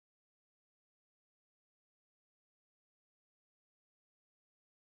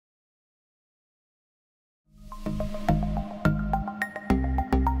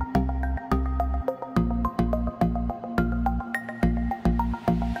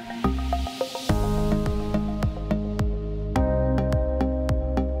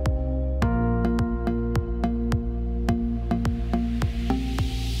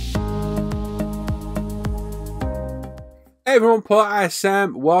Hey everyone, Paul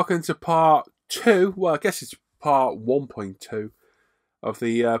ISM. Welcome to part 2. Well, I guess it's part 1.2 of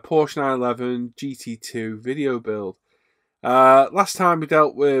the Porsche 911 GT2 video build. Last time we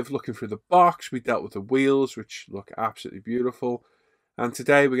dealt with looking through the box, we dealt with the wheels, which look absolutely beautiful. And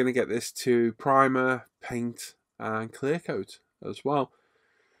today we're going to get this to primer, paint, and clear coat as well.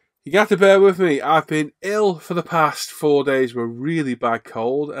 You got to bear with me. I've been ill for the past 4 days with a really bad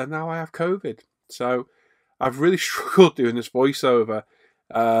cold, and now I have COVID. So I've really struggled doing this voiceover.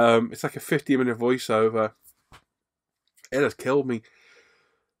 It's like a 50-minute voiceover. It has killed me.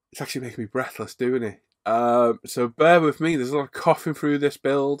 It's actually making me breathless doing it. So bear with me. There's a lot of coughing through this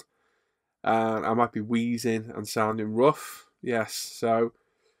build. And I might be wheezing and sounding rough. Yes, so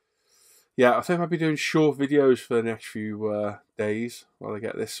yeah, I think I might be doing short videos for the next few days while I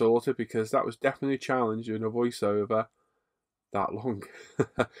get this sorted, because that was definitely a challenge doing a voiceover that long.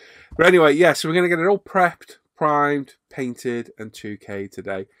 But anyway, yeah, so we're going to get it all prepped, primed, painted, and 2K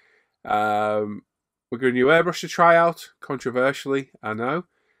today. We're going to do airbrush to try out, controversially, I know.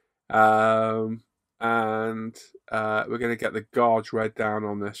 And we're going to get the Guards red down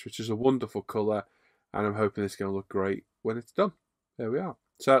on this, which is a wonderful colour, and I'm hoping it's going to look great when it's done. There we are.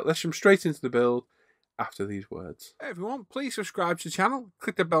 So let's jump straight into the build after these words. Hey everyone, please subscribe to the channel,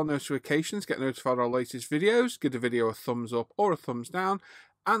 click the bell notifications, get notified of our latest videos, give the video a thumbs up or a thumbs down,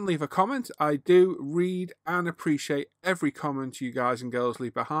 and leave a comment. I do read and appreciate every comment you guys and girls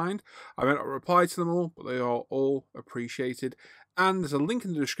leave behind. I may not reply to them all, but they are all appreciated. And there's a link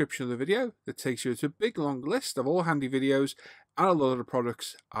in the description of the video that takes you to a big long list of all handy videos and a lot of the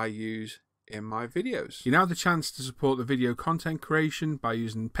products I use in my videos. You now have the chance to support the video content creation by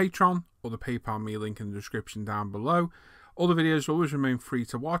using Patreon or the PayPal me link in the description down below. All the videos will always remain free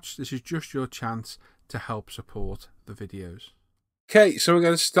to watch. This is just your chance to help support the videos. Okay, so we're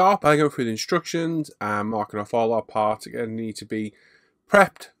going to start by going through the instructions and marking off all our parts. Again, need to be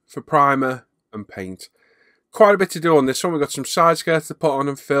prepped for primer and paint. Quite a bit to do on this one. We've got some side skirts to put on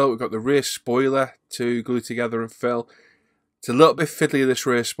and fill. We've got the rear spoiler to glue together and fill. It's a little bit fiddly, this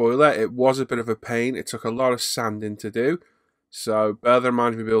rear spoiler. It was a bit of a pain. It took a lot of sanding to do. So bear that in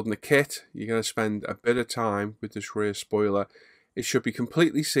mind if you're building a kit. You're going to spend a bit of time with this rear spoiler. It should be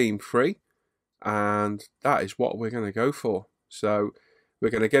completely seam free. And that is what we're going to go for. So we're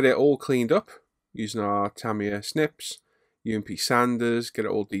going to get it all cleaned up using our Tamiya snips, UMP sanders, get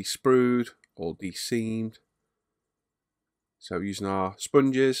it all de-sprued, all de-seamed. So using our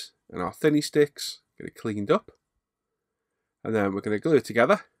sponges and our thinny sticks, get it cleaned up. And then we're going to glue it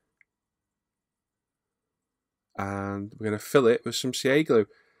together. And we're going to fill it with some CA glue.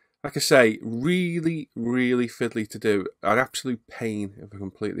 Like I say, really, really fiddly to do. An absolute pain, if I'm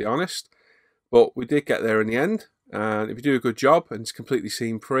completely honest. But we did get there in the end. And if you do a good job and it's completely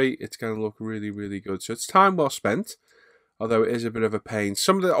seam free, it's going to look really, really good. So it's time well spent. Although it is a bit of a pain.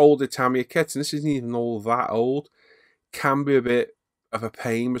 Some of the older Tamiya kits, and this isn't even all that old, can be a bit of a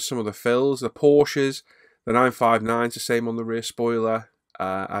pain with some of the fills. The Porsches, the 959's the same on the rear spoiler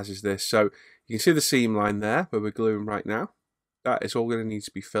as is this. So you can see the seam line there where we're gluing right now. That is all going to need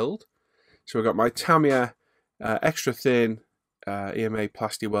to be filled. So we've got my Tamiya extra thin EMA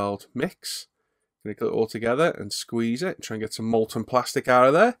Plasti-Weld mix. Going to glue it all together and squeeze it and try and get some molten plastic out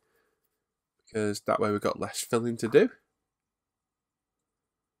of there, because that way we've got less filling to do.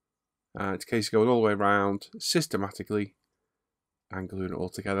 And it's a case of going all the way around systematically and gluing it all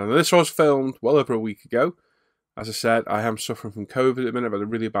together. Now, this was filmed well over a week ago. As I said, I am suffering from COVID at the minute. I've had a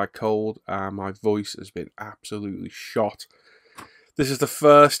really bad cold and my voice has been absolutely shot. This is the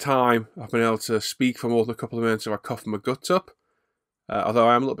first time I've been able to speak for more than a couple of minutes without coughing my guts up. Although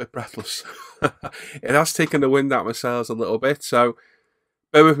I am a little bit breathless. It has taken the wind out of my sails a little bit. So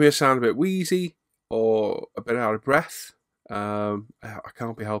bear with me, I sound a bit wheezy or a bit out of breath. I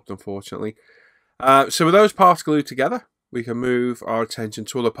can't be helped, unfortunately. So with those parts glued together, we can move our attention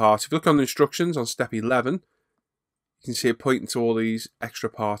to other parts. If you look on the instructions on step 11, you can see it pointing to all these extra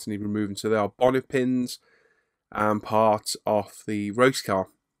parts and even removing. So they are bonnet pins and parts of the race car.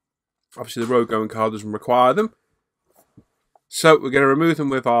 Obviously the road going car doesn't require them. So we're going to remove them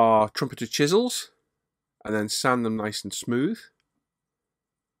with our trumpeter chisels and then sand them nice and smooth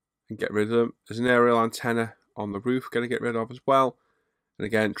and get rid of them. There's an aerial antenna on the roof going to get rid of as well. And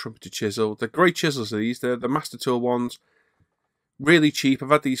again, trumpeter chisel. They're great chisels, these. They're the Master Tool ones. Really cheap. I've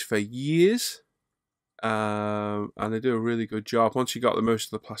had these for years. And they do a really good job. Once you got the most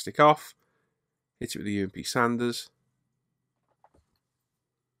of the plastic off, hit it with the UMP sanders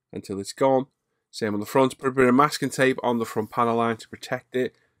until it's gone. Same on the front. Put a bit of masking tape on the front panel line to protect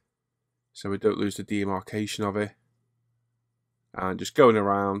it, so we don't lose the demarcation of it. And just going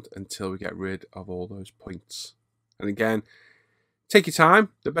around until we get rid of all those points And again, take your time.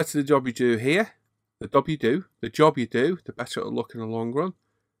 The better the job you do here, the job you do, the better it'll look in the long run.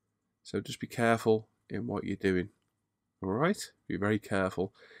 So just be careful in what you're doing. All right, be very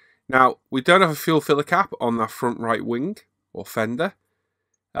careful. Now, we don't have a fuel filler cap on that front right wing or fender.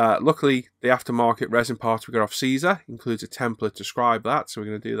 Luckily, the aftermarket resin part we got off Caesar includes a template to scribe that, so we're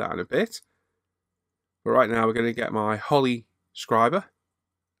going to do that in a bit. But right now, we're going to get my Holly scriber,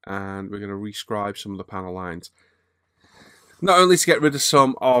 and we're going to rescribe some of the panel lines. Not only to get rid of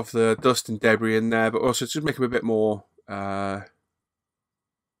some of the dust and debris in there, but also to just make them a bit more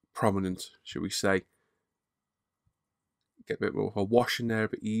prominent, should we say. Get a bit more of a wash in there, a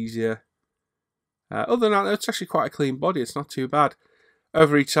bit easier. Other than that, it's actually quite a clean body. It's not too bad.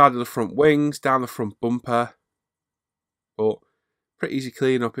 Over each side of the front wings, down the front bumper. But pretty easy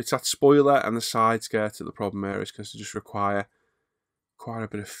clean up. It's that spoiler and the side skirt at the problem areas because they just require quite a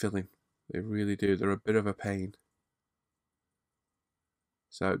bit of filling. They really do. They're a bit of a pain.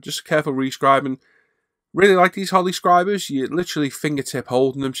 So just careful rescribing. Really like these Holly scribers. You literally fingertip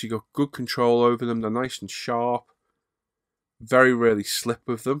holding them so you got good control over them. They're nice and sharp. Very rarely slip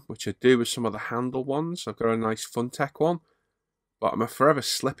with them, which I do with some of the handle ones. I've got a nice Funtech one, but I'm forever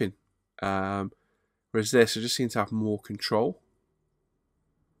slipping. Whereas this, I just seem to have more control.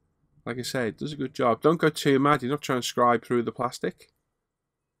 Like I say, it does a good job. Don't go too mad. You're not trying to scribe through the plastic.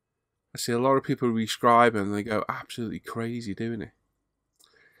 I see a lot of people rescribe and they go absolutely crazy doing it.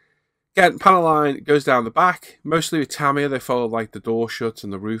 Again, panel line goes down the back. Mostly with Tamiya, they follow like the door shuts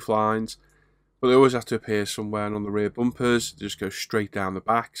and the roof lines. But they always have to appear somewhere, and on the rear bumpers, they just go straight down the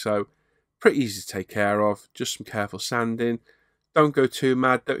back. So, pretty easy to take care of. Just some careful sanding. Don't go too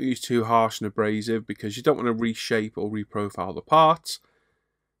mad. Don't use too harsh and abrasive because you don't want to reshape or reprofile the parts.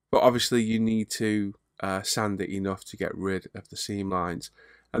 But obviously, you need to sand it enough to get rid of the seam lines.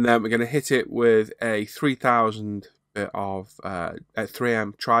 And then we're going to hit it with a 3000 bit of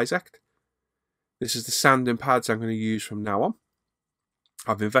 3M Trizect. This is the sanding pads I'm going to use from now on.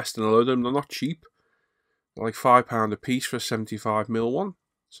 I've invested in a load of them. They're not cheap. They're like £5 a piece for a 75mm one.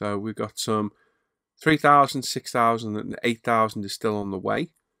 So we've got some 3000, 6000 and 8000 is still on the way.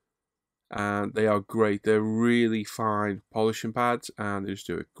 And they are great. They're really fine polishing pads and they just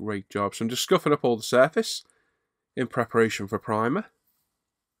do a great job. So I'm just scuffing up all the surface in preparation for primer.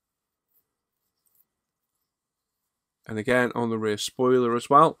 And again on the rear spoiler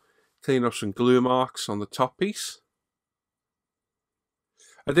as well. Clean up some glue marks on the top piece.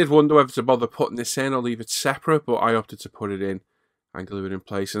 I did wonder whether to bother putting this in or leave it separate, but I opted to put it in and glue it in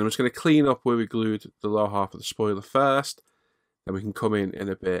place. And I'm just going to clean up where we glued the lower half of the spoiler first. Then we can come in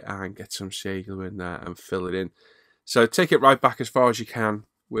a bit and get some shea glue in there and fill it in. So take it right back as far as you can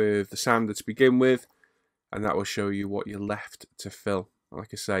with the sander to begin with. And that will show you what you're left to fill. Like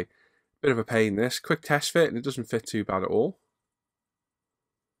I say, bit of a pain this. Quick test fit and it doesn't fit too bad at all.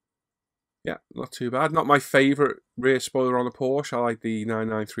 Yeah, not too bad. Not my favourite rear spoiler on a Porsche. I like the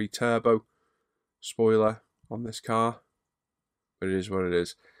 993 Turbo spoiler on this car. But it is what it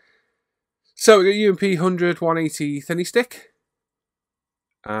is. So we got UMP 100 180 thinny stick.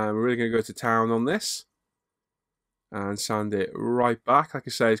 And we're really going to go to town on this. And sand it right back. Like I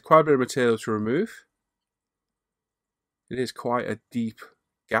say, it's quite a bit of material to remove. It is quite a deep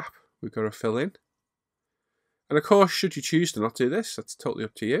gap we've got to fill in. And of course, should you choose to not do this, that's totally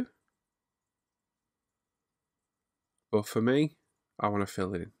up to you. But for me, I want to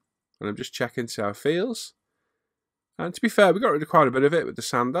fill it in. And I'm just checking to see how it feels. And to be fair, we got rid of quite a bit of it with the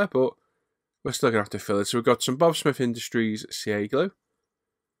sander, but we're still going to have to fill it. So we've got some Bob Smith Industries CA glue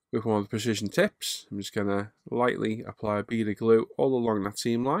with one of the precision tips. I'm just going to lightly apply a bead of glue all along that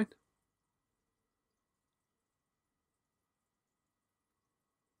seam line.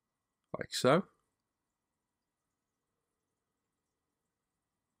 Like so.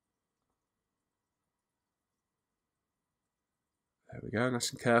 There we go,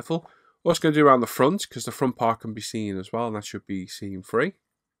 nice and careful. Also going to do around the front, because the front part can be seen as well, and that should be seam free.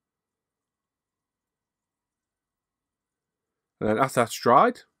 And then after that's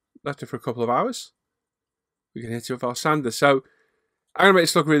dried, left it for a couple of hours, we can hit it with our sander. So I'm going to make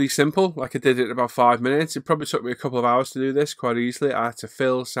this look really simple, like I did it in about 5 minutes. It probably took me a couple of hours to do this quite easily. I had to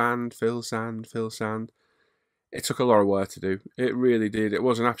fill sand, fill sand, fill sand. It took a lot of work to do. It really did. It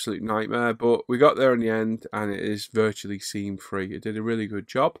was an absolute nightmare, but we got there in the end and it is virtually seam free. It did a really good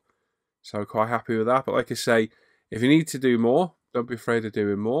job. So I'm quite happy with that. But like I say, if you need to do more, don't be afraid of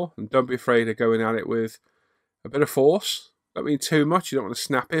doing more. And don't be afraid of going at it with a bit of force. Don't mean too much. You don't want to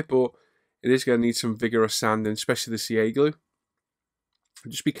snap it, but it is going to need some vigorous sanding, especially the CA glue.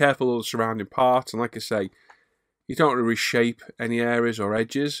 Just be careful of the surrounding parts. And like I say, you don't want to reshape any areas or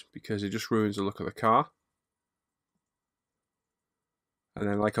edges because it just ruins the look of the car. And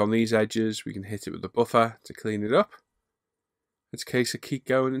then like on these edges, we can hit it with the buffer to clean it up. It's a case of keep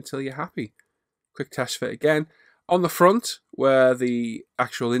going until you're happy. Quick test fit again. On the front, where the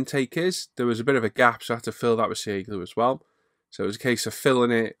actual intake is, there was a bit of a gap, so I had to fill that with CA glue as well. So it was a case of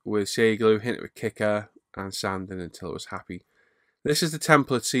filling it with CA glue, hitting it with kicker, and sanding until it was happy. This is the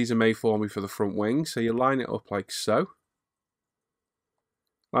template Caesar made for me for the front wing, so you line it up like so.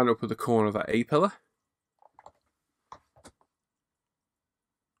 Line it up with the corner of that A-pillar.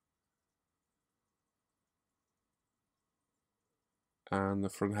 And the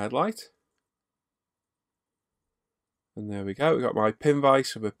front headlight. And there we go, we've got my pin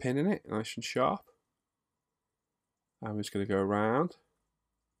vise with a pin in it, nice and sharp. I'm just going to go around,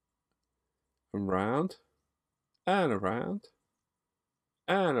 and round, and around,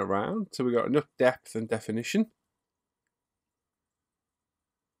 and around, so we've got enough depth and definition.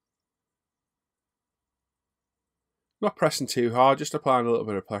 Not pressing too hard, just applying a little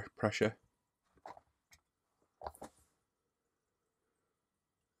bit of pressure.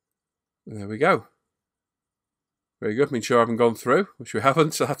 And there we go. Very good. Make sure I haven't gone through, which we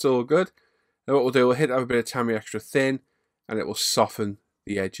haven't, so that's all good. Then what we'll do, we'll hit a bit of Tamiya extra thin, and it will soften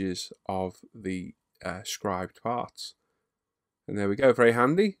the edges of the scribed parts. And there we go, very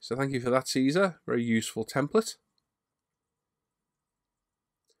handy. So thank you for that, Caesar. Very useful template.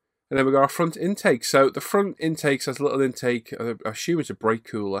 And then we've got our front intake. So the front intake has a little intake, I assume it's a brake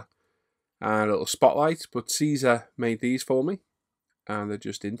cooler, and a little spotlight, but Caesar made these for me, and they're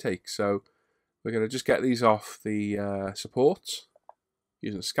just intakes. So we're going to just get these off the supports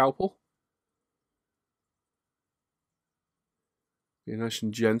using a scalpel. Be nice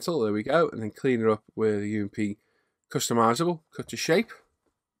and gentle, there we go, and then clean it up with a UMP customizable, cut to shape.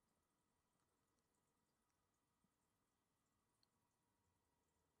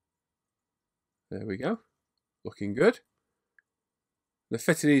 There we go, looking good. The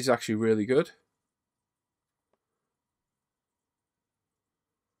fit of these is actually really good.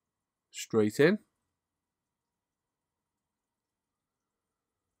 Straight in.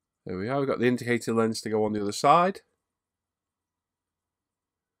 There we are, we've got the indicator lens to go on the other side.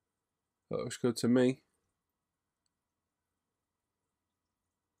 That looks good to me.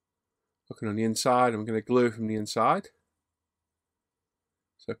 Looking on the inside, I'm going to glue from the inside.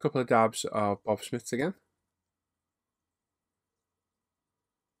 So a couple of dabs of Bob Smith's again.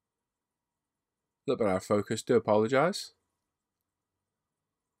 A little bit out of focus, do apologise.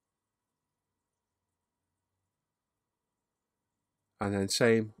 And then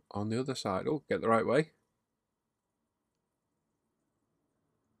same on the other side. Oh, get the right way.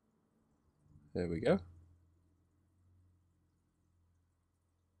 There we go.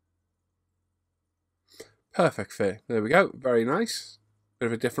 Perfect fit. There we go. Very nice. Bit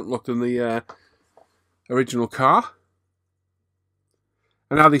of a different look than the original car.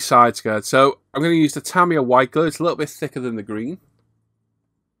 And now these side skirts. So I'm going to use the Tamiya white glue. It's a little bit thicker than the green.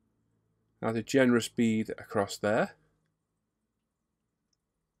 Now the generous bead across there.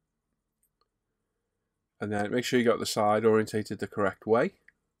 And then make sure you got the side orientated the correct way.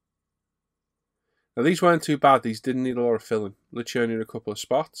 Now these weren't too bad. These didn't need a lot of filling. Literally only in a couple of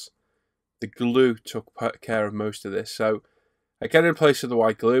spots. The glue took care of most of this. So I get it in place with the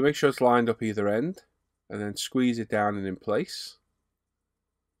white glue. Make sure it's lined up either end. And then squeeze it down and in place.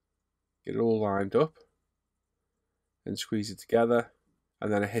 Get it all lined up. And squeeze it together.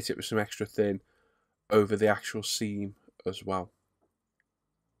 And then I hit it with some extra thin over the actual seam as well.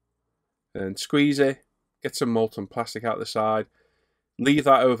 And squeeze it. Get some molten plastic out the side. Leave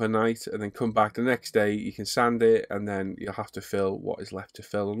that overnight and then come back the next day. You can sand it and then you'll have to fill what is left to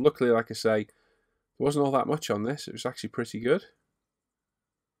fill. And luckily, like I say, there wasn't all that much on this. It was actually pretty good.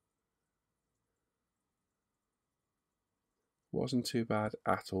 Wasn't too bad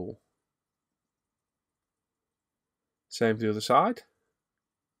at all. Same for the other side.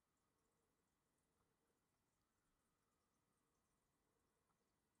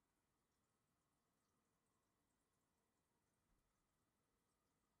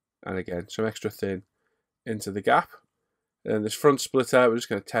 And again, some extra thin into the gap. And this front splitter, we're just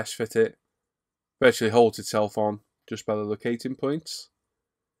going to test fit it. Virtually holds itself on just by the locating points.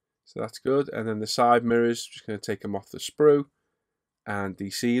 So that's good. And then the side mirrors, just going to take them off the sprue and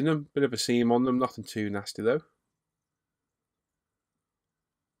de-seam them. Bit of a seam on them, nothing too nasty though.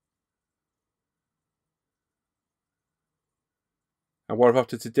 And what I've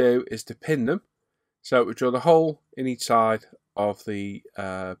opted to do is to pin them. So we drill the hole in each side of the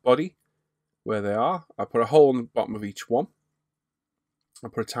body where they are. I put a hole in the bottom of each one. I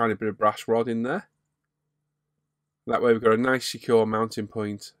put a tiny bit of brass rod in there. That way we've got a nice secure mounting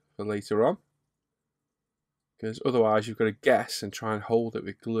point for later on. because otherwise you've got to guess and try and hold it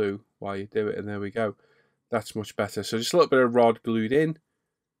with glue while you do it, and there we go. That's much better. So just a little bit of rod glued in,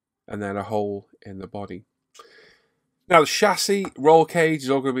 and then a hole in the body. Now the chassis, roll cage is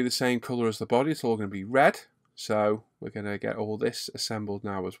all going to be the same colour as the body. It's all going to be red. So we're going to get all this assembled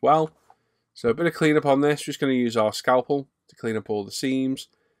now as well. So a bit of cleanup on this. Just going to use our scalpel to clean up all the seams.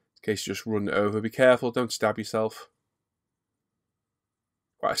 In case you just run it over. Be careful, don't stab yourself.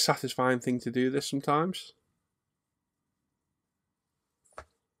 Quite a satisfying thing to do this sometimes.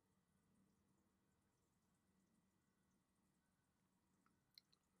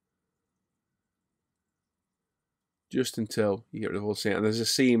 Just until you get rid of all the seam. And there's a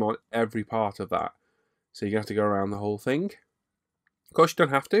seam on every part of that. So you have to go around the whole thing. Of course, you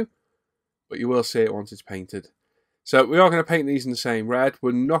don't have to, but you will see it once it's painted. So we are going to paint these in the same red.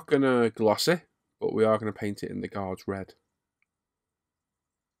 We're not going to gloss it, but we are going to paint it in the guards red.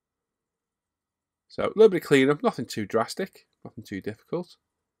 So a little bit of cleanup, nothing too drastic, nothing too difficult.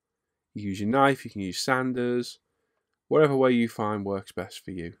 You use your knife, you can use sanders, whatever way you find works best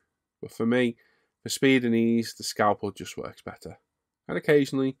for you. But for me, for speed and ease, the scalpel just works better. And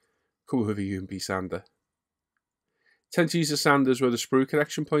occasionally, come with a UMP sander. Tend to use the sanders where the sprue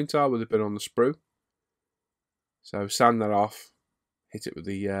connection points are, with a bit on the sprue. So sand that off, hit it with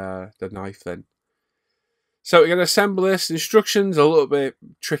the knife then. So we're going to assemble this. The instructions are a little bit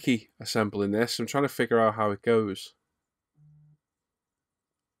tricky assembling this. I'm trying to figure out how it goes.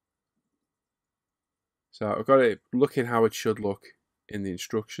 So I've got it looking how it should look in the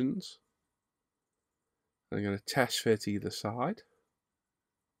instructions. I'm going to test fit either side.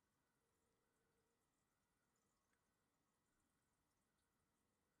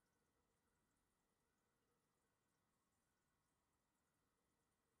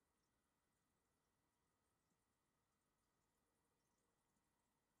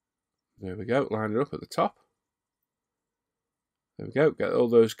 There we go, line it up at the top. There we go, get all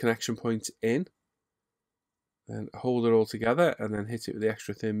those connection points in. Then hold it all together and then hit it with the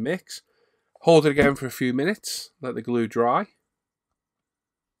extra thin mix. Hold it again for a few minutes, let the glue dry.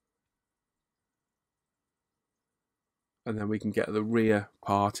 And then we can get the rear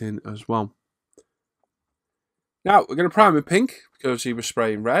part in as well. Now we're going to prime in pink because we were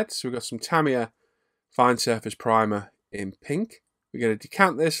spraying red. So we've got some Tamiya Fine Surface Primer in pink. We're going to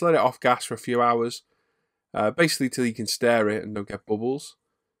decant this, let it off gas for a few hours, basically till you can stir it and don't get bubbles.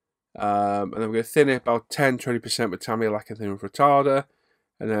 And then we're going to thin it about 10-20% with Tamiya lacquer thinner retarder.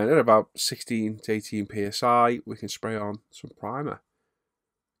 And then at about 16 to 18 psi, we can spray on some primer.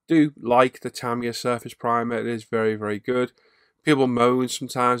 Do like the Tamiya Surface Primer. It is very, very good. People moan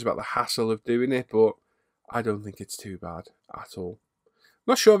sometimes about the hassle of doing it, but I don't think it's too bad at all.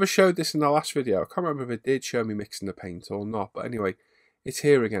 I'm not sure if I showed this in the last video. I can't remember if it did show me mixing the paint or not. But anyway, it's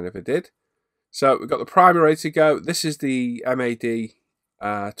here again if it did. So we've got the primer ready to go. This is the MAD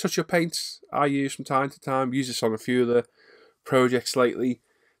touch-up paints I use from time to time. Use this on a few of the projects lately.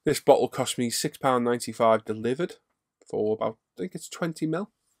 This bottle cost me £6.95 delivered for about, I think it's 20ml,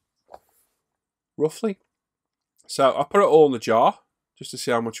 roughly. So I put it all in the jar just to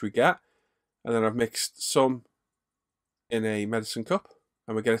see how much we get. And then I've mixed some in a medicine cup.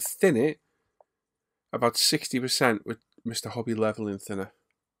 And we're going to thin it about 60% with Mr. Hobby Leveling Thinner.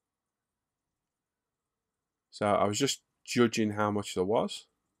 So I was just judging how much there was.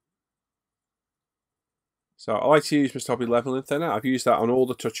 So I like to use Mr. Hobby Leveling Thinner. I've used that on all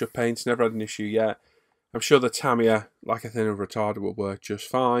the touch-up paints, never had an issue yet. I'm sure the Tamiya Lacquer Thinner Retarder will work just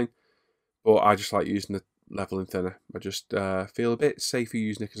fine. But I just like using the Leveling Thinner. I just feel a bit safer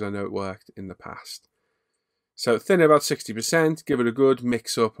using it because I know it worked in the past. So thin it about 60%, give it a good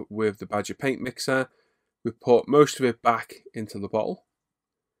mix up with the Badger paint mixer. We've put most of it back into the bottle.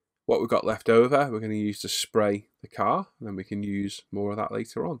 What we've got left over, we're going to use to spray the car, and then we can use more of that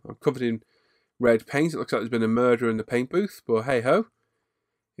later on. I'm covered in red paint. It looks like there's been a murder in the paint booth, but hey ho,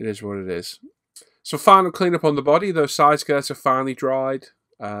 it is what it is. So final cleanup on the body. Those side skirts are finally dried.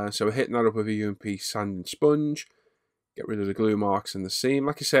 So we're hitting that up with a UMP sand and sponge. Get rid of the glue marks and the seam.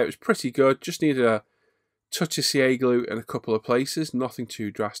 Like I say, it was pretty good. Just needed a touch of CA glue in a couple of places, nothing too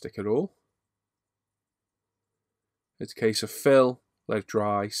drastic at all. It's a case of fill, let it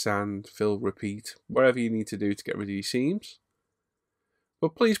dry, sand, fill, repeat, whatever you need to do to get rid of your seams.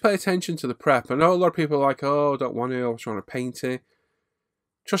 But please pay attention to the prep. I know a lot of people are like, oh, I don't want to, I was trying to paint it.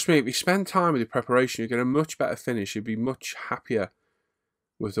 Trust me, if you spend time with your preparation, you get a much better finish. You'll be much happier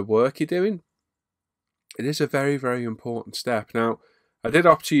with the work you're doing. It is a very, very important step. Now, I did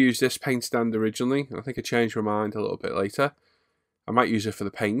opt to use this paint stand originally. I think I changed my mind a little bit later. I might use it for the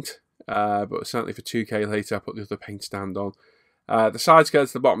paint, but certainly for 2K later I put the other paint stand on. The side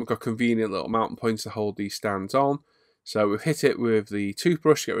skirts at the bottom have got convenient little mounting points to hold these stands on. So we've hit it with the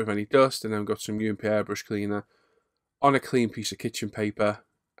toothbrush to get rid of any dust, and then we've got some UMP airbrush cleaner on a clean piece of kitchen paper.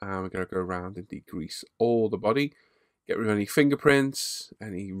 And we're going to go around and degrease all the body, get rid of any fingerprints,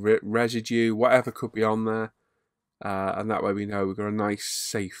 any residue, whatever could be on there. And that way we know we've got a nice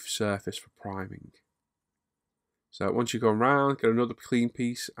safe surface for priming. So once you've gone round, get another clean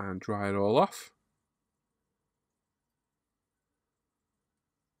piece and dry it all off.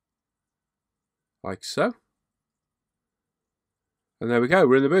 Like so. And there we go,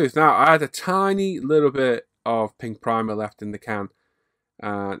 we're in the booth. Now, I had a tiny little bit of pink primer left in the can,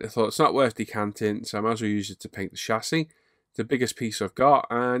 and I thought it's not worth decanting, so I might as well use it to paint the chassis. It's the biggest piece I've got,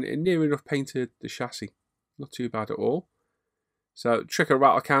 and it near enough painted the chassis. Not too bad at all. So, trick of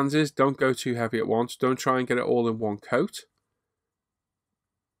rattle cans is, don't go too heavy at once. Don't try and get it all in one coat.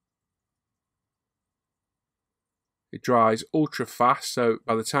 It dries ultra fast, so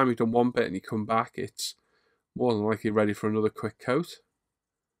by the time you've done one bit and you come back, it's more than likely ready for another quick coat.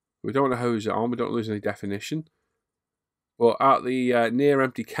 We don't want to hose it on, we don't lose any definition. But at the near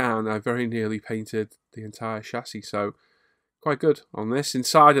empty can, I very nearly painted the entire chassis, so quite good on this.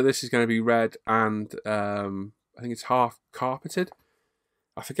 Inside of this is going to be red and I think it's half carpeted.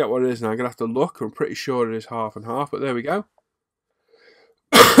 I forget what it is now, I'm going to have to look. I'm pretty sure it is half and half, but there we go.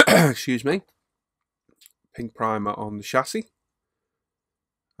 Excuse me. Pink primer on the chassis.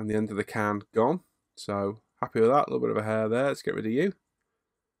 And the end of the can gone. So happy with that, a little bit of a hair there. Let's get rid of you.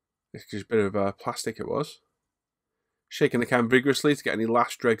 It's just a bit of plastic it was. Shaking the can vigorously to get any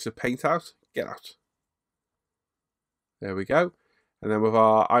last dregs of paint out. Get out. There we go. And then with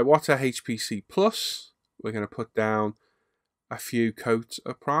our Iwata HPC Plus, we're going to put down a few coats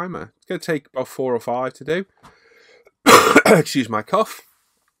of primer. It's going to take about 4 or 5 to do. Excuse my cough.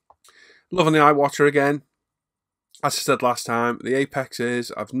 Loving the Iwata again. As I said last time, the apex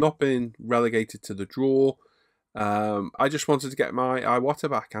is, I've not been relegated to the drawer. I just wanted to get my Iwata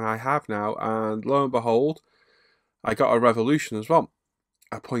back, and I have now. And lo and behold, I got a Revolution as well,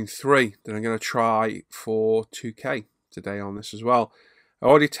 a 0.3 that I'm going to try for 2K today on this as well. I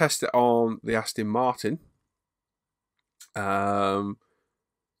already tested it on the Aston Martin.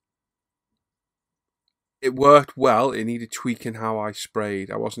 It worked well. It needed tweaking how I sprayed.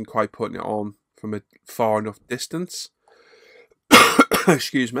 I wasn't quite putting it on from a far enough distance.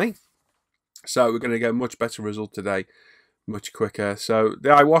 Excuse me. So we're going to get a much better result today, much quicker. So the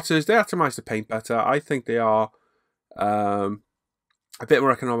Iwatas, they atomize the paint better. I think they are a bit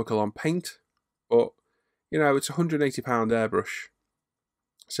more economical on paint, but you know, it's a £180 airbrush,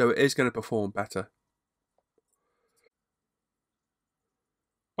 so it is going to perform better.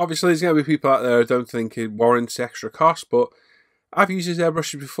 Obviously, there's going to be people out there who don't think it warrants extra cost, but I've used these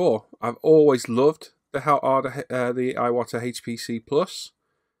airbrushes before. I've always loved the Iwata HPC Plus.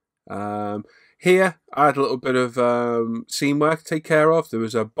 Here, I had a little bit of seam work to take care of. There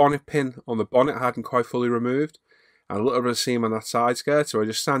was a bonnet pin on the bonnet I hadn't quite fully removed, and a little bit of seam on that side skirt, so I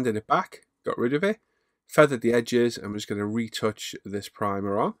just sanded it back, got rid of it, feathered the edges, and was going to retouch this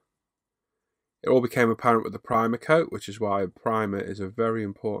primer on. It all became apparent with the primer coat, which is why a primer is a very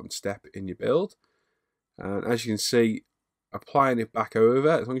important step in your build. And as you can see, applying it back over,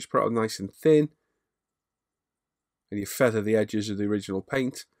 as long as you put it on nice and thin, and you feather the edges of the original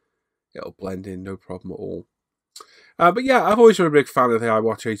paint, it'll blend in no problem at all. But yeah, I've always been a big fan of the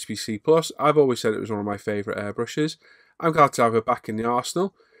Iwata HPC Plus. I've always said it was one of my favourite airbrushes. I'm glad to have it back in the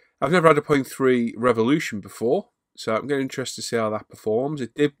arsenal. I've never had a 0.3 Revolution before, so I'm getting interested to see how that performs.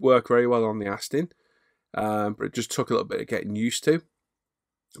 It did work very well on the Aston, but it just took a little bit of getting used to,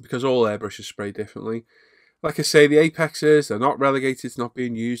 because all airbrushes spray differently. Like I say, the apexes, they're not relegated to not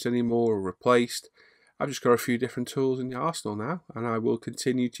being used anymore or replaced. I've just got a few different tools in the arsenal now, and I will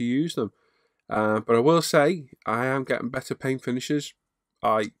continue to use them. But I will say, I am getting better paint finishes.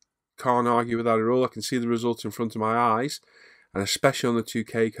 I can't argue with that at all. I can see the results in front of my eyes, and especially on the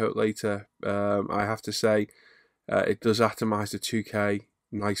 2K coat later, I have to say, it does atomize the 2K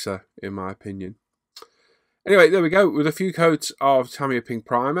nicer, in my opinion. Anyway, there we go. With a few coats of Tamiya Pink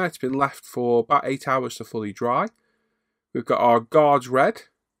Primer, it's been left for about 8 hours to fully dry. We've got our Guards Red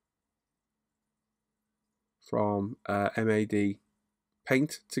from MAD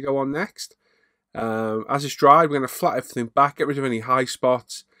Paint to go on next. As it's dried, we're going to flat everything back, get rid of any high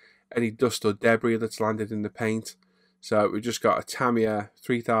spots, any dust or debris that's landed in the paint. So we've just got a Tamiya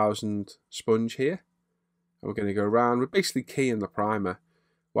 3000 sponge here, and we're going to go around. We're basically keying the primer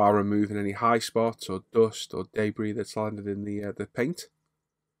while removing any high spots or dust or debris that's landed in the paint.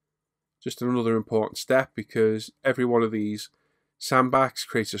 Just another important step, because every one of these sandbags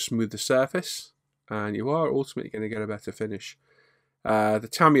creates a smoother surface, and you are ultimately going to get a better finish. The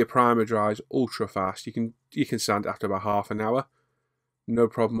Tamiya primer dries ultra fast. You can sand it after about half an hour, no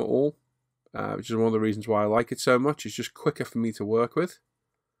problem at all. Which is one of the reasons why I like it so much. It's just quicker for me to work with.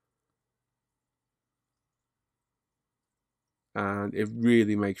 And it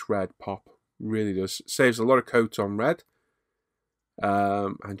really makes red pop. Really does. Saves a lot of coats on red.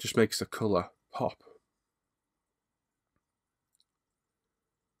 And just makes the colour pop.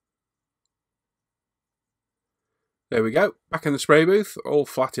 There we go. Back in the spray booth. All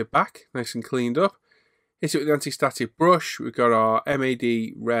flatted back. Nice and cleaned up. Hit it with the anti-static brush. We've got our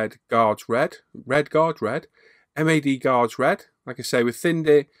MAD Red Guards Red. Red Guard Red. MAD Guards Red. Like I say, we thinned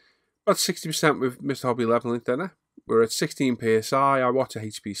it about 60% with Mr. Hobby Leveling Thinner. We're at 16 psi. I water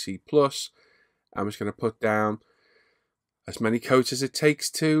HPC Plus. I'm just going to put down as many coats as it takes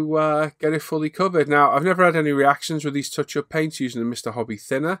to get it fully covered. Now, I've never had any reactions with these touch-up paints using the Mr. Hobby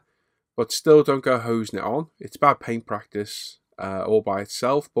Thinner, but still don't go hosing it on. It's bad paint practice all by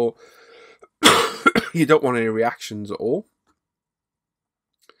itself, but you don't want any reactions at all.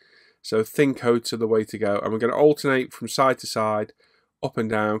 So thin coats are the way to go. And we're going to alternate from side to side, up and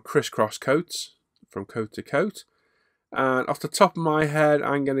down, crisscross coats from coat to coat. And off the top of my head,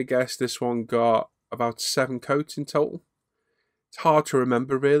 I'm going to guess this one got about 7 coats in total. It's hard to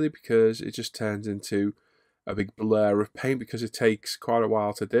remember really because it just turns into a big blur of paint because it takes quite a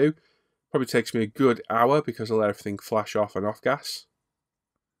while to do. Probably takes me a good hour because I let everything flash off and off gas.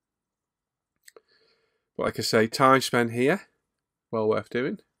 But like I say, time spent here, well worth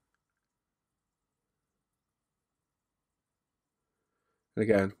doing. And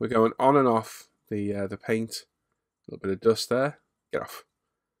again, we're going on and off the paint. A little bit of dust there. Get off.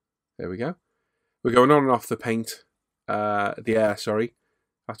 There we go. We're going on and off the paint, the air, sorry,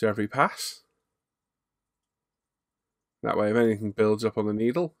 after every pass. That way, if anything builds up on the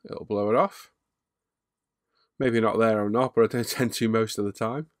needle, it'll blow it off. Maybe not there or not, but I don't tend to most of the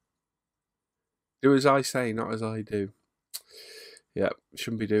time. Do as I say, not as I do. Yep,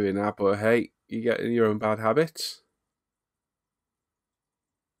 shouldn't be doing that, but hey, you get in your own bad habits.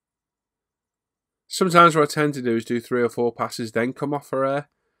 Sometimes what I tend to do is do 3 or 4 passes, then come off for air.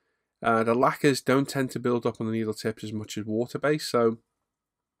 The lacquers don't tend to build up on the needle tips as much as water-based, so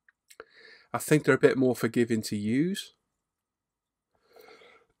I think they're a bit more forgiving to use.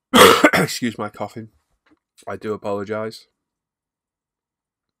 Excuse my coughing. I do apologise.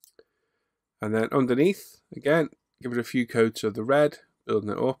 And then underneath, again, give it a few coats of the red, building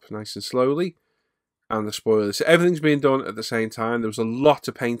it up nice and slowly. And the spoilers. So everything's being done at the same time. There was a lot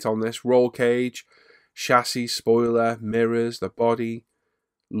of paint on this. Roll cage, chassis, spoiler, mirrors, the body.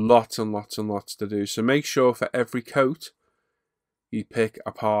 Lots and lots and lots to do. So make sure for every coat, you pick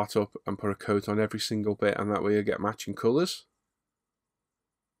a part up and put a coat on every single bit. And that way you get matching colours.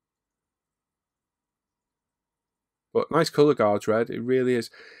 But nice colour guards red. It really is.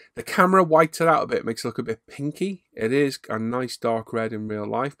 The camera whites it out a bit. Makes it look a bit pinky. It is a nice dark red in real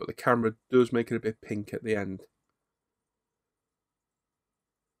life. But the camera does make it a bit pink at the end.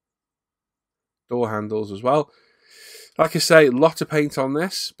 Door handles as well. Like I say, a lot of paint on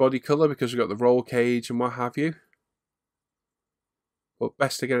this body colour because we've got the roll cage and what have you. But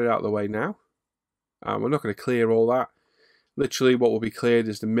best to get it out of the way now. We're not going to clear all that. Literally what will be cleared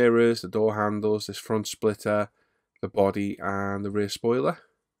is the mirrors, the door handles, this front splitter, the body and the rear spoiler.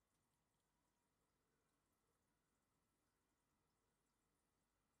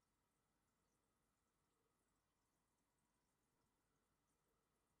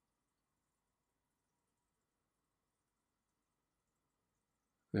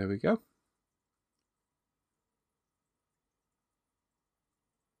 There we go.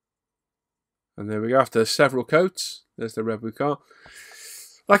 And there we go. After several coats, there's the red we got.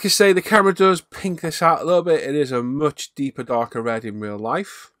 Like I say, the camera does pink this out a little bit. It is a much deeper, darker red in real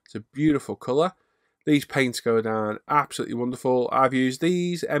life. It's a beautiful colour. These paints go down absolutely wonderful. I've used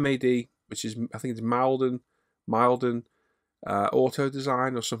these MAD, which is, I think it's Malden Auto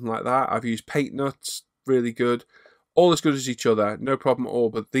Design or something like that. I've used Paint Nuts, really good. All as good as each other, no problem at all,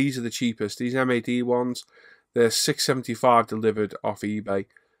 but these are the cheapest. These MAD ones, they're $6.75 delivered off eBay.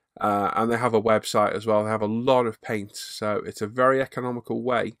 And they have a website as well. They have a lot of paints, so it's a very economical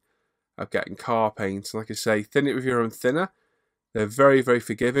way of getting car paints. Like I say, thin it with your own thinner. They're very, very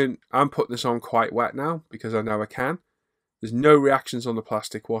forgiving. I'm putting this on quite wet now because I know I can. There's no reactions on the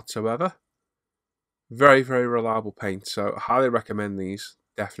plastic whatsoever. Very, very reliable paint, so I highly recommend these,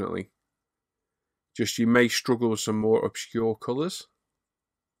 definitely. Just you may struggle with some more obscure colours.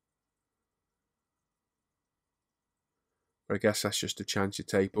 But I guess that's just a chance you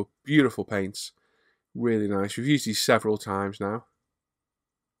take. But beautiful paints. Really nice. We've used these several times now.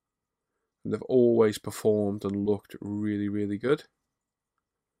 And they've always performed and looked really, really good.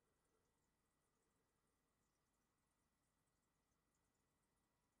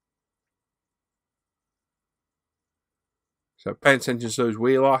 So paying attention to those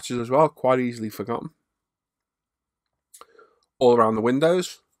wheel arches as well, quite easily forgotten. All around the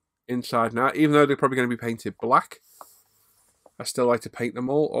windows, inside and out, even though they're probably going to be painted black. I still like to paint them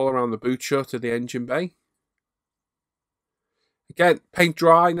all around the boot shut of the engine bay. Again, paint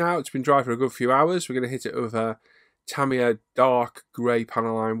dry now. It's been dry for a good few hours. We're going to hit it with a Tamiya dark grey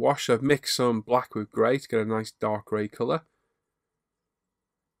panel line wash. So I've mixed some black with grey to get a nice dark grey colour.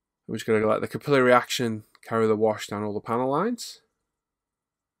 I'm just going to let the capillary action carry the wash down all the panel lines.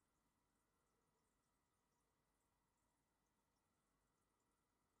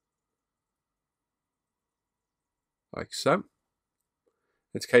 Like so.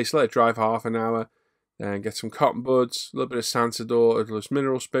 It's a case, let it dry for half an hour, then get some cotton buds, a little bit of Sansador, odorless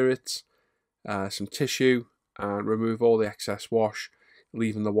mineral spirits, some tissue, and remove all the excess wash,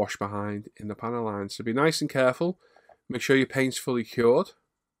 leaving the wash behind in the panel lines. So be nice and careful. Make sure your paint's fully cured.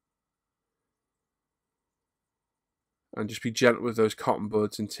 And just be gentle with those cotton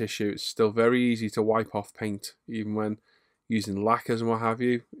buds and tissue. It's still very easy to wipe off paint, even when using lacquers and what have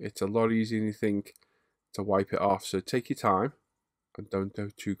you. It's a lot easier than you think to wipe it off. So take your time and don't go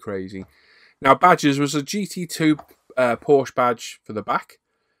too crazy. Now, badges was a GT2 Porsche badge for the back.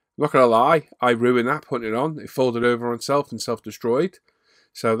 I'm not going to lie, I ruined that putting it on. It folded over on itself and self-destroyed.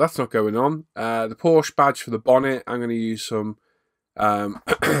 So that's not going on. The Porsche badge for the bonnet, I'm going to use some,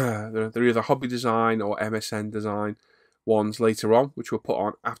 they're either Hobby Design or MSN Design ones later on, which we'll put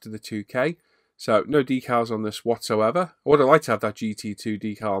on after the 2K. So no decals on this whatsoever. I would have liked to have that GT2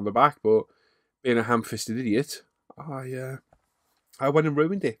 decal on the back, but being a ham-fisted idiot, I went and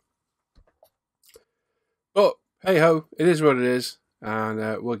ruined it. But hey ho, it is what it is,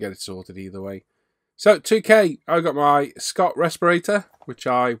 and we'll get it sorted either way. So 2K, I got my Scott respirator, which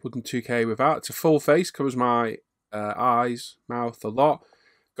I wouldn't 2K without. It's a full face, covers my eyes, mouth, a lot.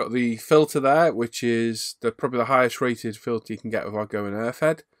 Got the filter there, which is probably the highest rated filter you can get without going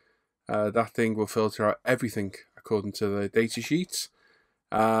earthfed. That thing will filter out everything according to the data sheets.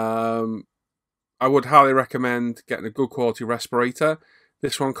 I would highly recommend getting a good quality respirator.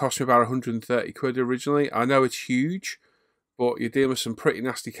 This one cost me about 130 quid originally. I know it's huge, but you're dealing with some pretty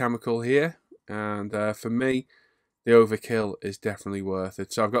nasty chemical here. And for me, the overkill is definitely worth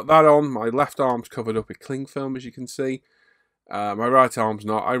it. So I've got that on. My left arm's covered up with cling film, as you can see. My right arm's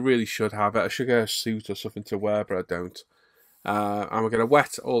not. I really should have it. I should get a suit or something to wear, but I don't. And we're going to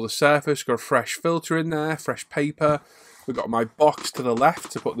wet all the surface. Got a fresh filter in there, fresh paper. We've got my box to the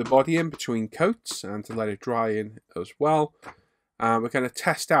left to put the body in between coats and to let it dry in as well. We're going to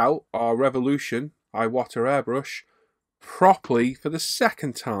test out our Revolution Iwata airbrush properly for the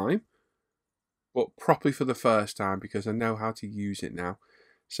second time, but properly for the first time because I know how to use it now.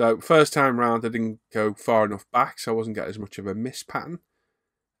 So first time round I didn't go far enough back, so I wasn't getting as much of a miss pattern.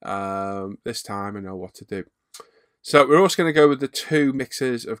 This time I know what to do. So we're also going to go with the 2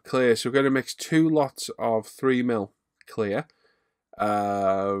 mixes of clear. So we're going to mix 2 lots of 3mm clear.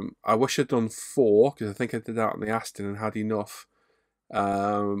 I wish I'd done 4 because I think I did that on the Aston and had enough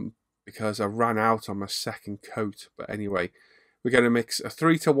because I ran out on my second coat. But anyway, we're going to mix a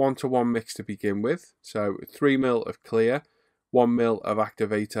 3 to 1 to 1 mix to begin with. So 3mm of clear, 1mm of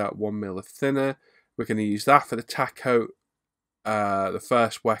activator, 1mm of thinner. We're going to use that for the tack coat, the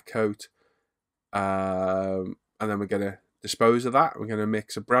first wet coat, and then we're going to dispose of that. We're going to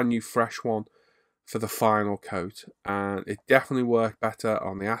mix a brand new fresh one for the final coat, and it definitely worked better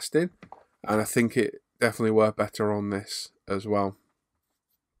on the Aston, and I think it definitely worked better on this as well.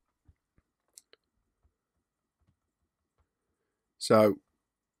 So,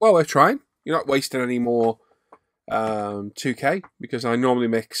 well, we're trying. You're not wasting any more 2K because I normally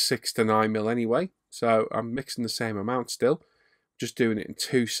mix 6 to 9mm anyway, so I'm mixing the same amount still, just doing it in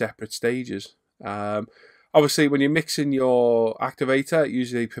 2 separate stages. Obviously, when you're mixing your activator,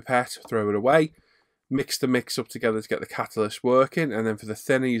 usually pipette, throw it away. Mix the mix up together to get the catalyst working, and then for the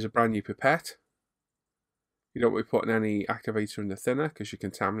thinner, use a brand new pipette. You don't want to be putting any activator in the thinner because you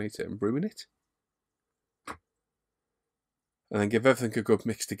contaminate it and ruin it. And then give everything a good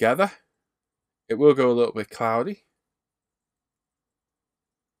mix together. It will go a little bit cloudy.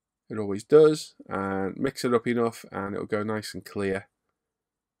 It always does. And mix it up enough and it'll go nice and clear.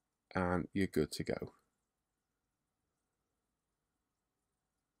 And you're good to go.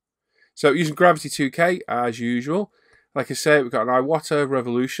 So using Gravity 2K as usual. Like I say, we've got an Iwata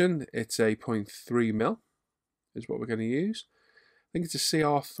Revolution. It's a 0.3mm is what we're going to use. I think it's a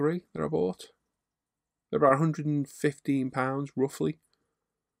CR3 that I bought. They're about £115 roughly.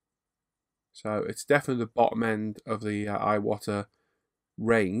 So it's definitely the bottom end of the Iwata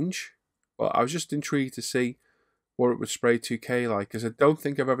range. But I was just intrigued to see what it would spray 2K like, because I don't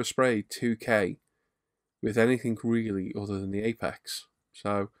think I've ever sprayed 2K with anything really other than the apex.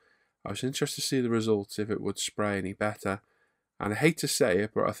 So I was interested to see the results, if it would spray any better. And I hate to say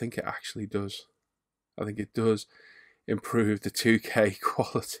it, but I think it actually does. I think it does improve the 2K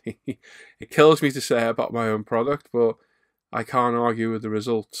quality. It kills me to say about my own product, but I can't argue with the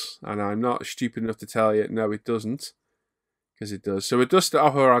results. And I'm not stupid enough to tell you, no, it doesn't. Because it does. So we dusted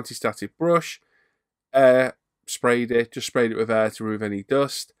off our anti-static brush, air sprayed it, just sprayed it with air to remove any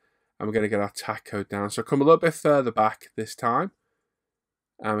dust. And we're going to get our tack coat down. So come a little bit further back this time.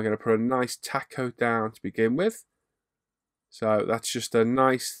 And we're going to put a nice tack coat down to begin with. So that's just a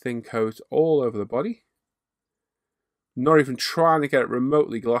nice thin coat all over the body. Not even trying to get it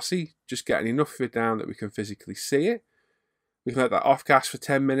remotely glossy, just getting enough of it down that we can physically see it. We can let that off gas for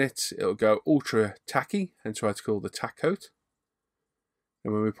 10 minutes. It'll go ultra tacky, hence why it's called the tack coat.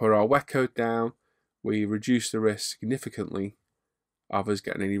 And when we put our wet coat down, we reduce the risk significantly of us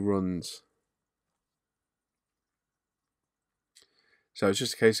getting any runs. So it's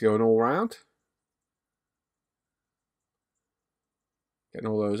just a case of going all round. Getting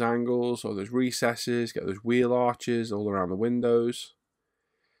all those angles, all those recesses, get those wheel arches all around the windows.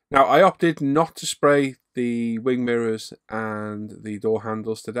 Now, I opted not to spray the wing mirrors and the door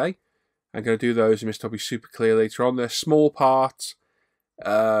handles today. I'm going to do those in Mr. Hobby Super Clear later on. They're small parts.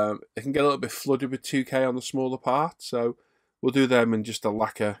 It can get a little bit flooded with 2K on the smaller parts, so we'll do them in just a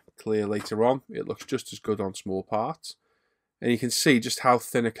lacquer clear later on. It looks just as good on small parts. And you can see just how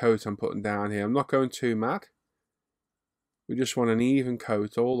thin a coat I'm putting down here. I'm not going too mad. We just want an even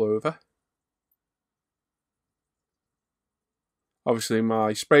coat all over. Obviously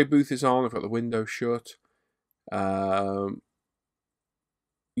my spray booth is on, I've got the window shut.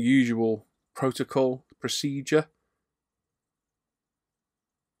 Usual protocol procedure.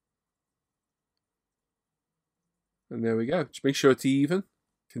 And there we go. Just make sure it's even,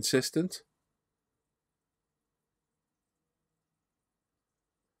 consistent.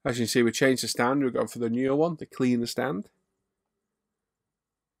 As you can see, we changed the stand. We've gone for the newer one, to clean the stand.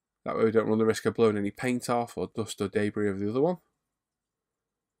 That way we don't run the risk of blowing any paint off or dust or debris of the other one.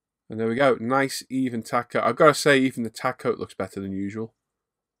 And there we go. Nice, even tack coat. I've got to say, even the tack coat looks better than usual.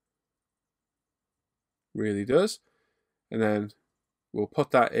 Really does. And then we'll put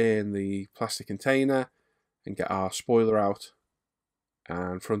that in the plastic container and get our spoiler out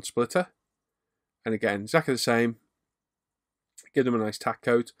and front splitter. And again, exactly the same. Give them a nice tack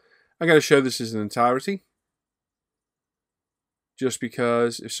coat. I'm going to show this as an entirety. Just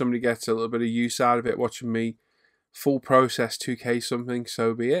because if somebody gets a little bit of use out of it watching me full process 2K something,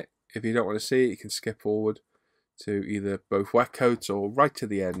 so be it. If you don't want to see it, you can skip forward to either both wet coats or right to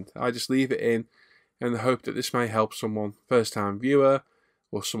the end. I just leave it in the hope that this may help someone, first time viewer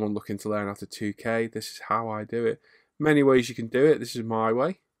or someone looking to learn how to 2K. This is how I do it. Many ways you can do it. This is my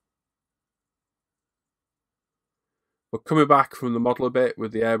way. But coming back from the model a bit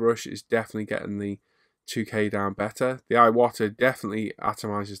with the airbrush is definitely getting the 2K down better. The iWater definitely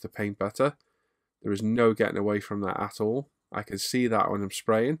atomizes the paint better. There is no getting away from that at all. I can see that when I'm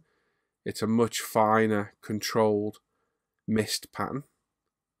spraying. It's a much finer, controlled mist pattern.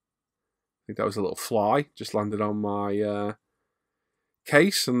 I think that was a little fly, just landed on my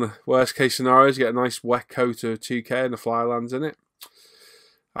case, and the worst case scenario is you get a nice wet coat of 2K and the fly lands in it.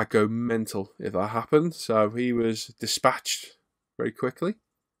 I'd go mental if that happened. So he was dispatched very quickly.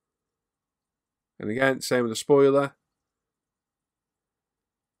 And again, same with the spoiler.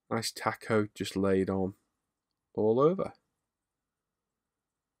 Nice tack coat just laid on all over.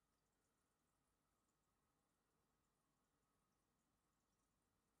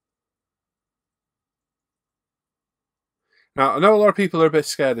 Now, I know a lot of people are a bit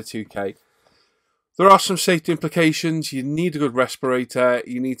scared of 2K. There are some safety implications. You need a good respirator.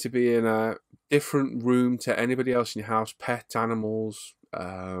 You need to be in a different room to anybody else in your house. Pets, animals,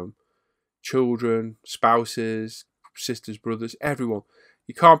 children, spouses, sisters, brothers, everyone.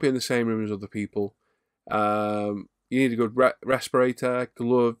 You can't be in the same room as other people. You need a good respirator,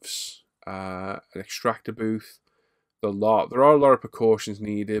 gloves, an extractor booth, the lot. There are a lot of precautions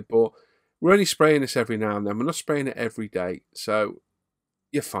needed, but we're only spraying this every now and then. We're not spraying it every day, so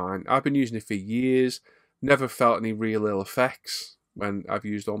you're fine. I've been using it for years. Never felt any real ill effects when I've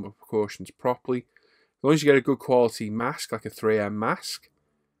used all my precautions properly. As long as you get a good quality mask, like a 3M mask,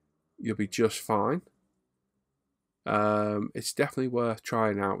 you'll be just fine. It's definitely worth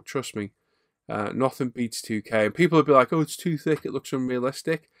trying out. Trust me. Nothing beats 2K. And people will be like, oh, it's too thick, it looks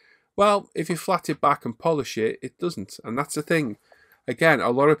unrealistic. Well, if you flat it back and polish it, it doesn't. And that's the thing. Again, a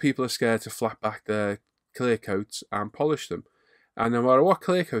lot of people are scared to flat back their clear coats and polish them. And no matter what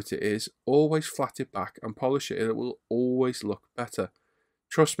clear coat it is, always flat it back and polish it. It will always look better.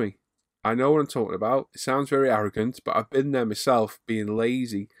 Trust me, I know what I'm talking about. It sounds very arrogant, but I've been there myself, being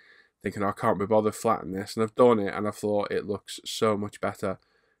lazy, thinking, I can't be bothered flattening this, and I've done it, and I thought it looks so much better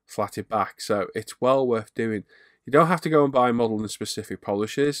flatted back. So it's well worth doing. You don't have to go and buy modeling specific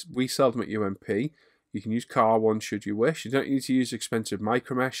polishes. We sell them at UMP. You can use car ones should you wish. You don't need to use expensive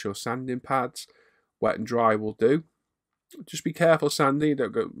micromesh or sanding pads. Wet and dry will do. Just be careful sanding.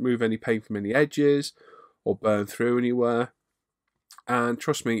 Don't go move any paint from any edges or burn through anywhere. And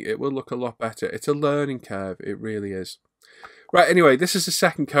trust me, it will look a lot better. It's a learning curve. It really is. Right, anyway, this is the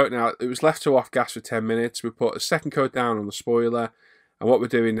second coat now. It was left to off gas for 10 minutes. We put a second coat down on the spoiler. And what we're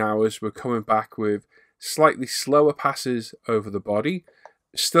doing now is we're coming back with slightly slower passes over the body.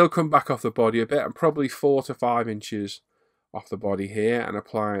 Still come back off the body a bit. And probably 4 to 5 inches off the body here. And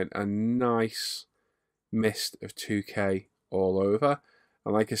applying a nice mist of 2K all over.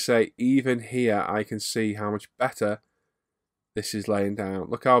 And like I say, even here, I can see how much better this is laying down.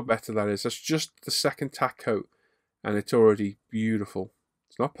 Look how better that is. That's just the second tack coat. And it's already beautiful.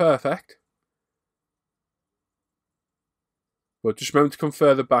 It's not perfect. But just remember to come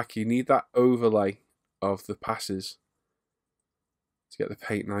further back. You need that overlay of the passes to get the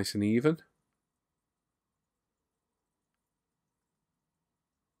paint nice and even.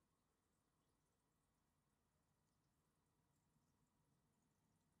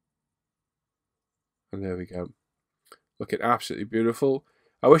 And there we go. Looking absolutely beautiful.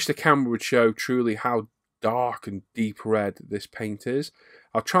 I wish the camera would show truly how dark and deep red this paint is.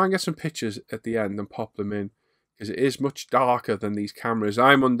 I'll try and get some pictures at the end and pop them in, because it is much darker than these cameras.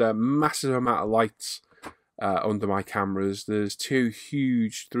 I'm under a massive amount of lights under my cameras. There's 2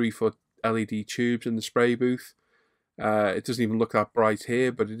 huge 3-foot LED tubes in the spray booth. It doesn't even look that bright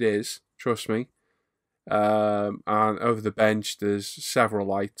here, but it is, trust me. And over the bench there's several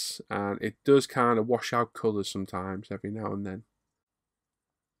lights, and it does kind of wash out colours sometimes every now and then.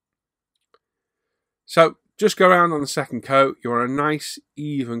 So just go around on the second coat. You're on a nice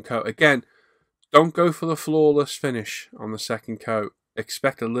even coat. Again, don't go for the flawless finish on the second coat.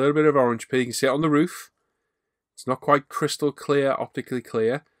 Expect a little bit of orange peel. You can see it on the roof. It's not quite crystal clear, optically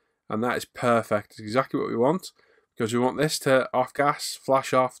clear, and that is perfect. It's exactly what we want, because we want this to off gas,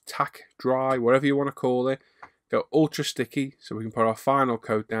 flash off, tack dry, whatever you want to call it. Go ultra sticky so we can put our final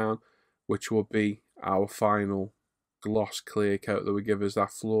coat down, which will be our final gloss clear coat that will give us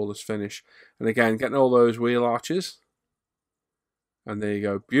that flawless finish. And again, getting all those wheel arches. And there you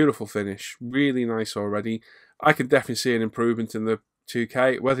go, beautiful finish, really nice already. I can definitely see an improvement in the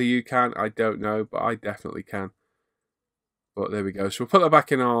 2K. Whether you can, I don't know, but I definitely can. But there we go. So we'll put that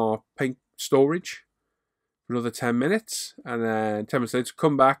back in our paint storage for another 10 minutes. And then 10 minutes later,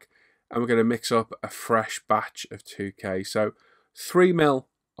 come back and we're going to mix up a fresh batch of 2K. So 3 ml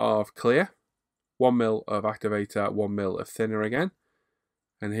of clear, 1 ml of activator, 1 ml of thinner again.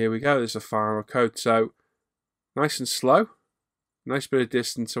 And here we go, there's the final coat. So nice and slow. Nice bit of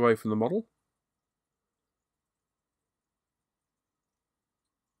distance away from the model.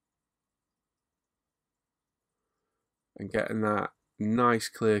 And getting that nice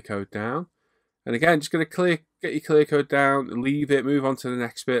clear coat down. And again, just going to get your clear coat down, leave it, move on to the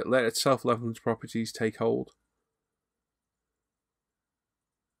next bit, let its self-leveling properties take hold.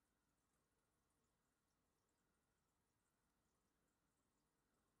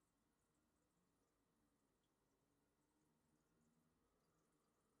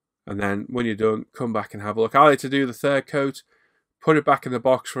 And then when you're done, come back and have a look. I like to do the third coat, put it back in the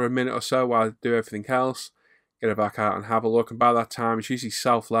box for a minute or so while I do everything else, get it back out and have a look. And by that time, it's usually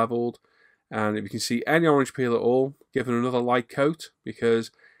self-leveled. And if you can see any orange peel at all, give it another light coat,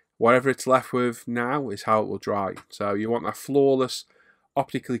 because whatever it's left with now is how it will dry. So you want that flawless,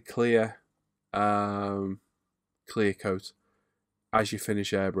 optically clear, clear coat as you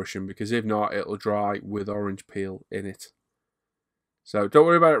finish airbrushing, because if not, it'll dry with orange peel in it. So don't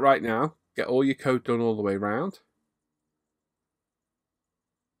worry about it right now. Get all your coat done all the way around.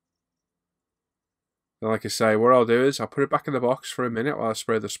 And like I say, what I'll do is I'll put it back in the box for a minute while I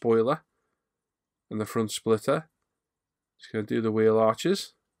spray the spoiler and the front splitter. Just going to do the wheel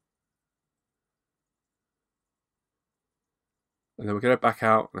arches. And then we'll get it back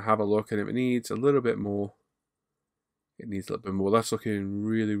out and have a look. And if it needs a little bit more, it needs a little bit more. That's looking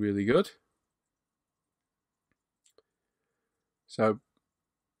really, really good. So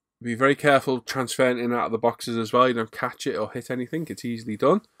be very careful transferring in and out of the boxes as well. You don't catch it or hit anything. It's easily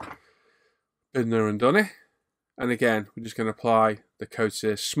done. Been there and done it. And again, we're just going to apply the coats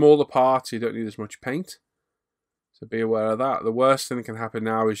here. Smaller parts, you don't need as much paint. So be aware of that. The worst thing that can happen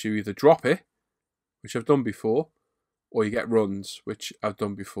now is you either drop it, which I've done before, or you get runs, which I've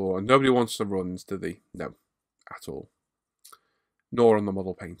done before. And nobody wants the runs, do they? No, at all. Nor on the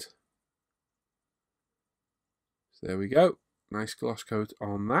model paint. So there we go. Nice gloss coat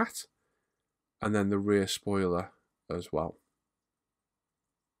on that. And then the rear spoiler as well.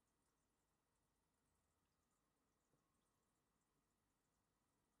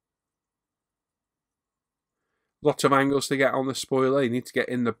 Lots of angles to get on the spoiler. You need to get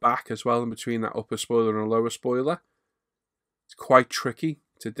in the back as well, in between that upper spoiler and a lower spoiler. It's quite tricky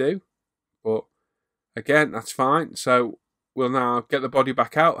to do, but again, that's fine. So we'll now get the body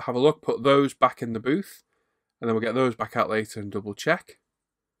back out, have a look, put those back in the booth, and then we'll get those back out later and double check.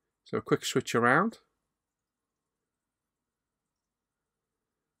 So a quick switch around.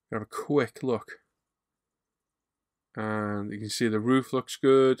 Have a quick look. And you can see the roof looks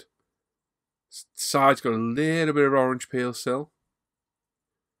good. Side's got a little bit of orange peel still.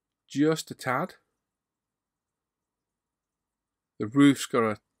 Just a tad. The roof's got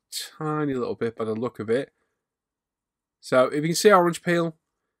a tiny little bit by the look of it. So if you can see orange peel,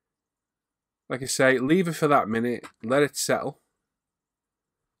 like I say, leave it for that minute, let it settle,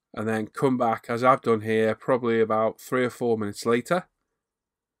 and then come back, as I've done here, probably about 3 or 4 minutes later.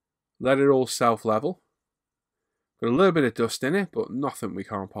 Let it all self-level. Got a little bit of dust in it, but nothing we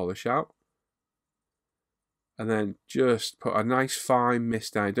can't polish out. And then just put a nice fine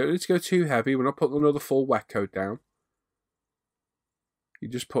mist down. Don't need to go too heavy. We're not putting another full wet coat down. You're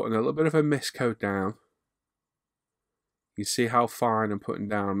just putting a little bit of a mist coat down. You see how fine I'm putting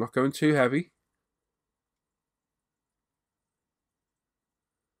down. I'm not going too heavy.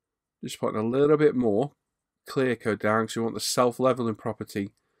 Just putting a little bit more clear coat down because you want the self-leveling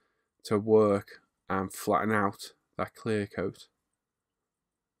property to work and flatten out that clear coat.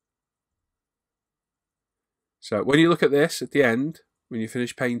 So when you look at this at the end, when you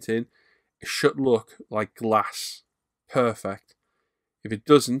finish painting, it should look like glass. Perfect. If it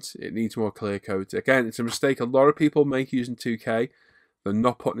doesn't, it needs more clear coat. Again, it's a mistake a lot of people make using 2K. They're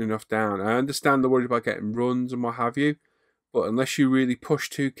not putting enough down. I understand they're worried about getting runs and what have you, but unless you really push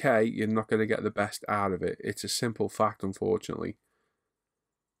 2K, you're not going to get the best out of it. It's a simple fact, unfortunately.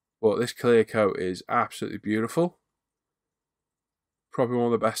 But this clear coat is absolutely beautiful. Probably one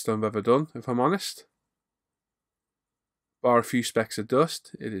of the best I've ever done, if I'm honest. Bar a few specks of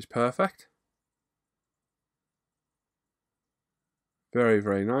dust, it is perfect. Very,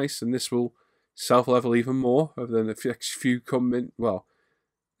 very nice. And this will self-level even more over the next few coming, well,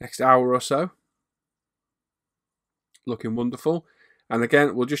 next hour or so. Looking wonderful. And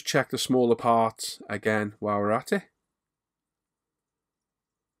again, we'll just check the smaller parts again while we're at it.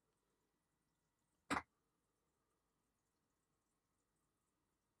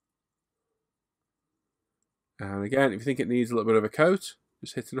 And again, if you think it needs a little bit of a coat,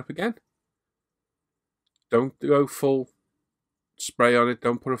 just hit it up again. Don't go full spray on it.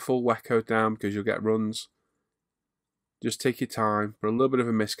 Don't put a full wet coat down because you'll get runs. Just take your time. Put a little bit of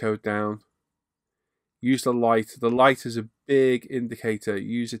a mist coat down. Use the light. The light is a big indicator.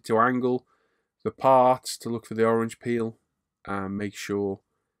 Use it to angle the parts to look for the orange peel and make sure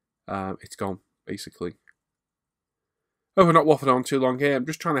it's gone, basically. Hope I'm not waffling on too long here. I'm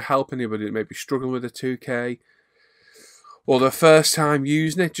just trying to help anybody that may be struggling with a 2K or the first time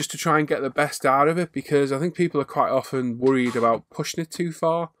using it, just to try and get the best out of it, because I think people are quite often worried about pushing it too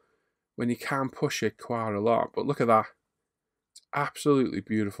far when you can push it quite a lot. But look at that. It's absolutely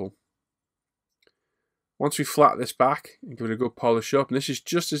beautiful. Once we flat this back and give it a good polish up, and this is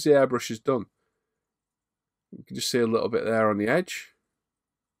just as the airbrush is done. You can just see a little bit there on the edge.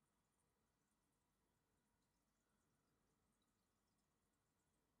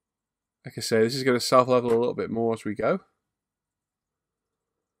 Like I say, this is going to self-level a little bit more as we go.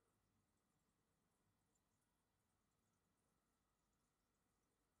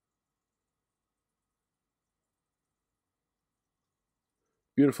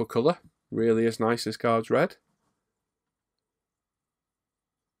 Beautiful colour. Really is nice, this card's red.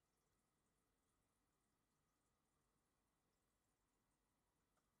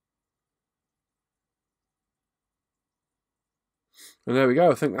 And there we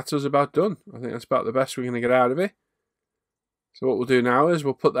go. I think that's us about done. I think that's about the best we're going to get out of it. So what we'll do now is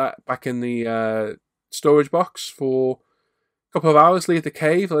we'll put that back in the storage box for a couple of hours, leave the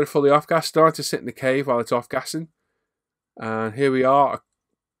cave, let it fully off-gas, start to sit in the cave while it's off-gassing. And here we are,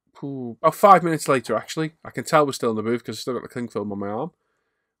 about 5 minutes later actually. I can tell we're still in the booth because I've still got the cling film on my arm.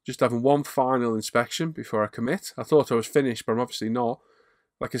 Just having one final inspection before I commit. I thought I was finished, but I'm obviously not.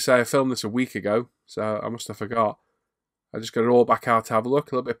 Like I say, I filmed this a week ago, so I must have forgot. I just got it all back out to have a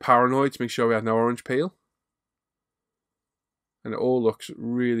look. A little bit paranoid to make sure we had no orange peel. And it all looks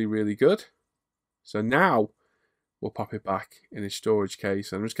really, really good. So now we'll pop it back in its storage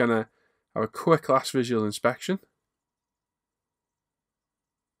case. I'm just going to have a quick last visual inspection.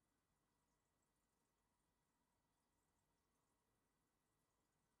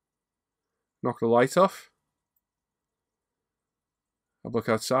 Knock the light off. Have a look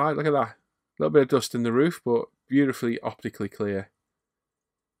outside. Look at that. A little bit of dust in the roof, but beautifully optically clear.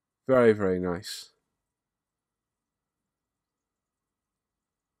 Very, very nice.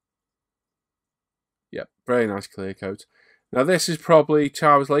 Yep, very nice clear coat. Now this is probably 2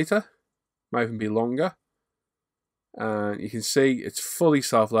 hours later. Might even be longer. And you can see it's fully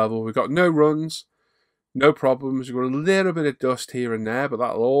self-level. We've got no runs, no problems. We've got a little bit of dust here and there, but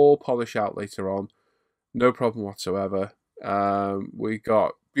that'll all polish out later on. No problem whatsoever. We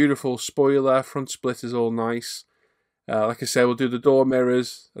got beautiful spoiler, front splitters all nice. Like I say, we'll do the door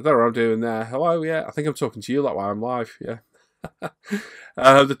mirrors. I don't know what I'm doing there. Hello, yeah. I think I'm talking to you like while I'm live, yeah.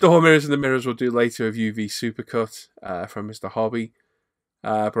 The door mirrors and the mirrors we'll do later of UV Supercut from Mr. Hobby.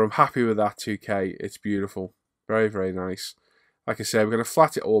 But I'm happy with that 2K. It's beautiful. Very, very nice. Like I said, we're going to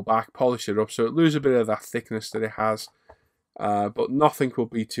flat it all back, polish it up so it loses a bit of that thickness that it has. But nothing will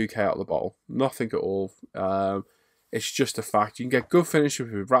be 2K out of the bottle. Nothing at all. It's just a fact. You can get good finishes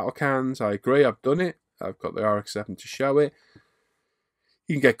with rattle cans. I agree. I've done it. I've got the RX-7 to show it.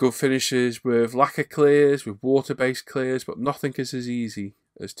 You can get good finishes with lacquer clears, with water-based clears, but nothing is as easy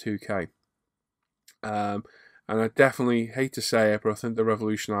as 2K. And I definitely hate to say it, but I think the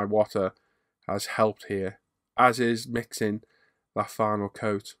Revolution Iwata has helped here, as is mixing that final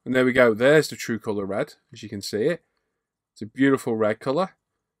coat. And there we go. There's the true colour red, as you can see it. It's a beautiful red colour.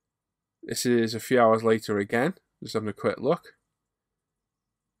 This is a few hours later again. Just having a quick look.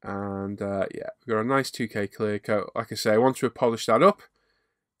 And yeah, we've got a nice 2K clear coat. Like I say, once we've polished that up,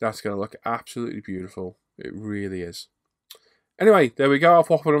 that's going to look absolutely beautiful. It really is. Anyway, there we go. I've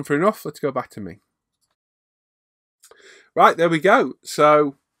waffled on for enough. Let's go back to me. Right, there we go.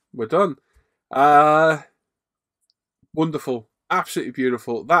 So, we're done. Wonderful. Absolutely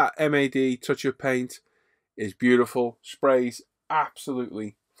beautiful. That MAD touch of paint is beautiful. Sprays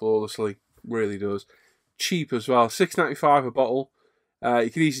absolutely flawlessly. Really does. Cheap as well. $6.95 a bottle.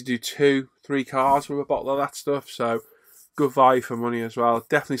 You can easily do 2-3 cars with a bottle of that stuff. So, good value for money as well.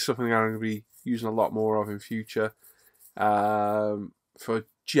 Definitely something I'm going to be using a lot more of in future. For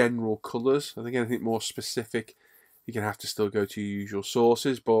general colours. I think anything more specific, you're going to have to still go to your usual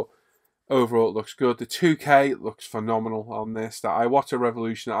sources. But overall, it looks good. The 2K looks phenomenal on this. That Iwata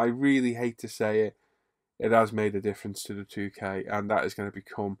Revolution, I really hate to say it, it has made a difference to the 2K. And that is going to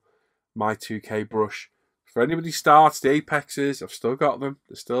become my 2K brush. For anybody starts, the Apexes, I've still got them.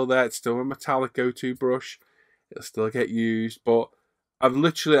 They're still there. It's still a metallic go-to brush. It'll still get used. But I'm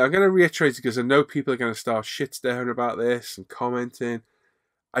going to reiterate it because I know people are going to start shit staring about this and commenting.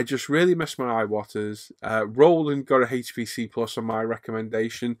 I just really miss my Iwatas. Roland got a HPC Plus on my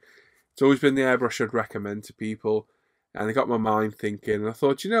recommendation. It's always been the airbrush I'd recommend to people. And it got my mind thinking. And I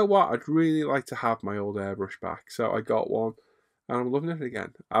thought, you know what? I'd really like to have my old airbrush back. So I got one. And I'm loving it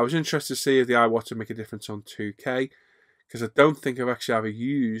again. I was interested to see if the Iwata make a difference on 2K. Because I don't think I've actually ever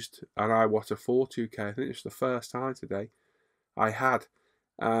used an Iwata for 2K. I think it's the first time today I had.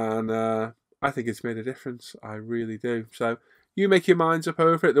 And I think it's made a difference. I really do. So you make your minds up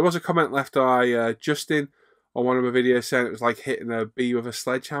over it. There was a comment left by Justin on one of my videos saying it was like hitting a bee with a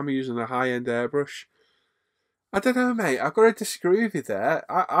sledgehammer using a high-end airbrush. I don't know, mate. I've got to disagree with you there.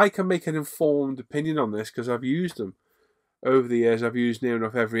 I can make an informed opinion on this because I've used them. Over the years, I've used near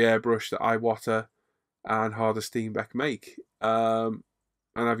enough every airbrush that Iwata and Harder Steenbeck make. And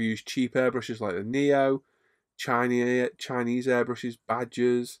I've used cheap airbrushes like the Neo, Chinese airbrushes,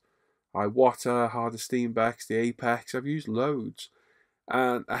 Badgers, Iwata, Harder Steenbecks, the Apex. I've used loads.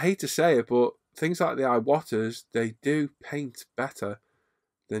 And I hate to say it, but things like the Iwatas, they do paint better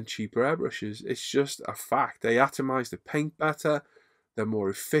than cheaper airbrushes. It's just a fact. They atomize the paint better. They're more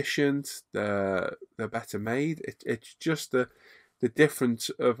efficient. They're better made. It's just the difference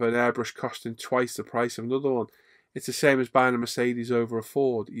of an airbrush costing twice the price of another one. It's the same as buying a Mercedes over a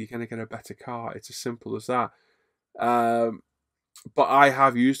Ford. You're going to get a better car. It's as simple as that. But I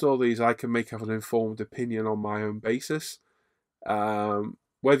have used all these. I can make an informed opinion on my own basis.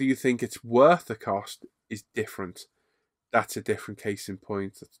 Whether you think it's worth the cost is different. That's a different case in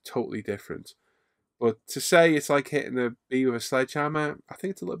point. That's totally different. But to say it's like hitting a bee with a sledgehammer, I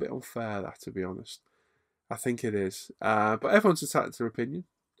think it's a little bit unfair, that, to be honest. I think it is. But everyone's entitled to their opinion.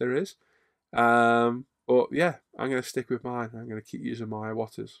 There is. But yeah, I'm going to stick with mine. I'm going to keep using my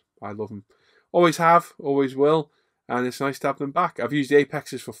Iwatas. I love them. Always have, always will. And it's nice to have them back. I've used the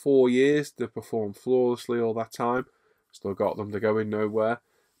Apexes for 4 years. They've performed flawlessly all that time. Still got them. They're going nowhere.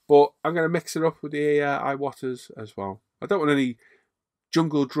 But I'm going to mix it up with the Iwatas as well. I don't want any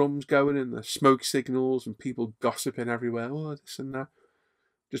jungle drums going and the smoke signals and people gossiping everywhere. Oh, this and that.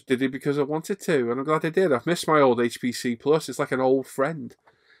 Just did it because I wanted to, and I'm glad I did. I've missed my old HPC Plus. It's like an old friend.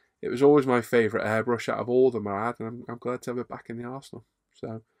 It was always my favourite airbrush out of all of them I had, and I'm glad to have it back in the arsenal.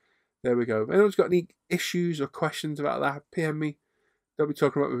 So there we go. If anyone's got any issues or questions about that, PM me. Don't be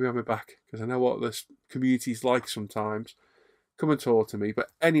talking about me behind my back, because I know what this community's like sometimes. Come and talk to me. But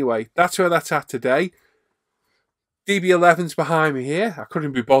anyway, that's where that's at today. DB11's behind me here. I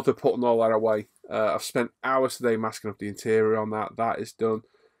couldn't be bothered putting all that away. I've spent hours today masking up the interior on that. That is done.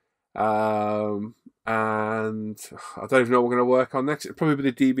 And I don't even know what we're going to work on next. It'll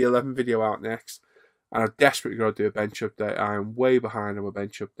probably be the DB11 video out next. And I've desperately got to do a bench update. I am way behind on my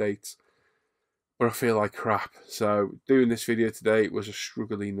bench updates. But I feel like crap. So doing this video today was a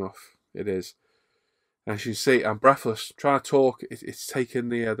struggle enough. It is. And as you can see, I'm breathless. Trying to talk, it's taken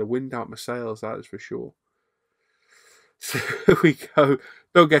the wind out my sails, that is for sure. So here we go.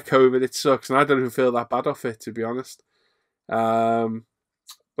 Don't get COVID, it sucks. And I don't even feel that bad off it, to be honest.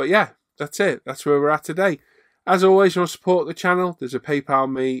 But yeah, that's it. That's where we're at today. As always, you want to support the channel, there's a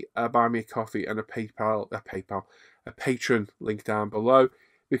PayPal me, buy me a coffee, and a Patreon link down below.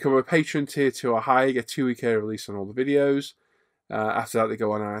 Become a patron tier 2 or higher, get 2-week early release on all the videos. After that, they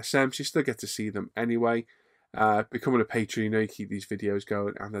go on ISM, so you still get to see them anyway. Becoming a patron, you know you keep these videos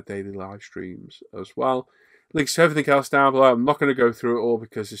going, and the daily live streams as well. Links to everything else down below. I'm not going to go through it all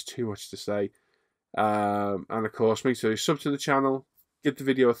because there's too much to say. And of course, make sure you sub to the channel, give the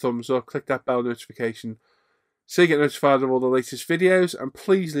video a thumbs up, click that bell notification so you get notified of all the latest videos, and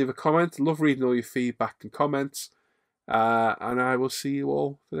please leave a comment. Love reading all your feedback and comments. And I will see you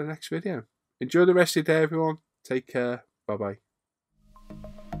all for the next video. Enjoy the rest of your day, everyone. Take care. Bye-bye.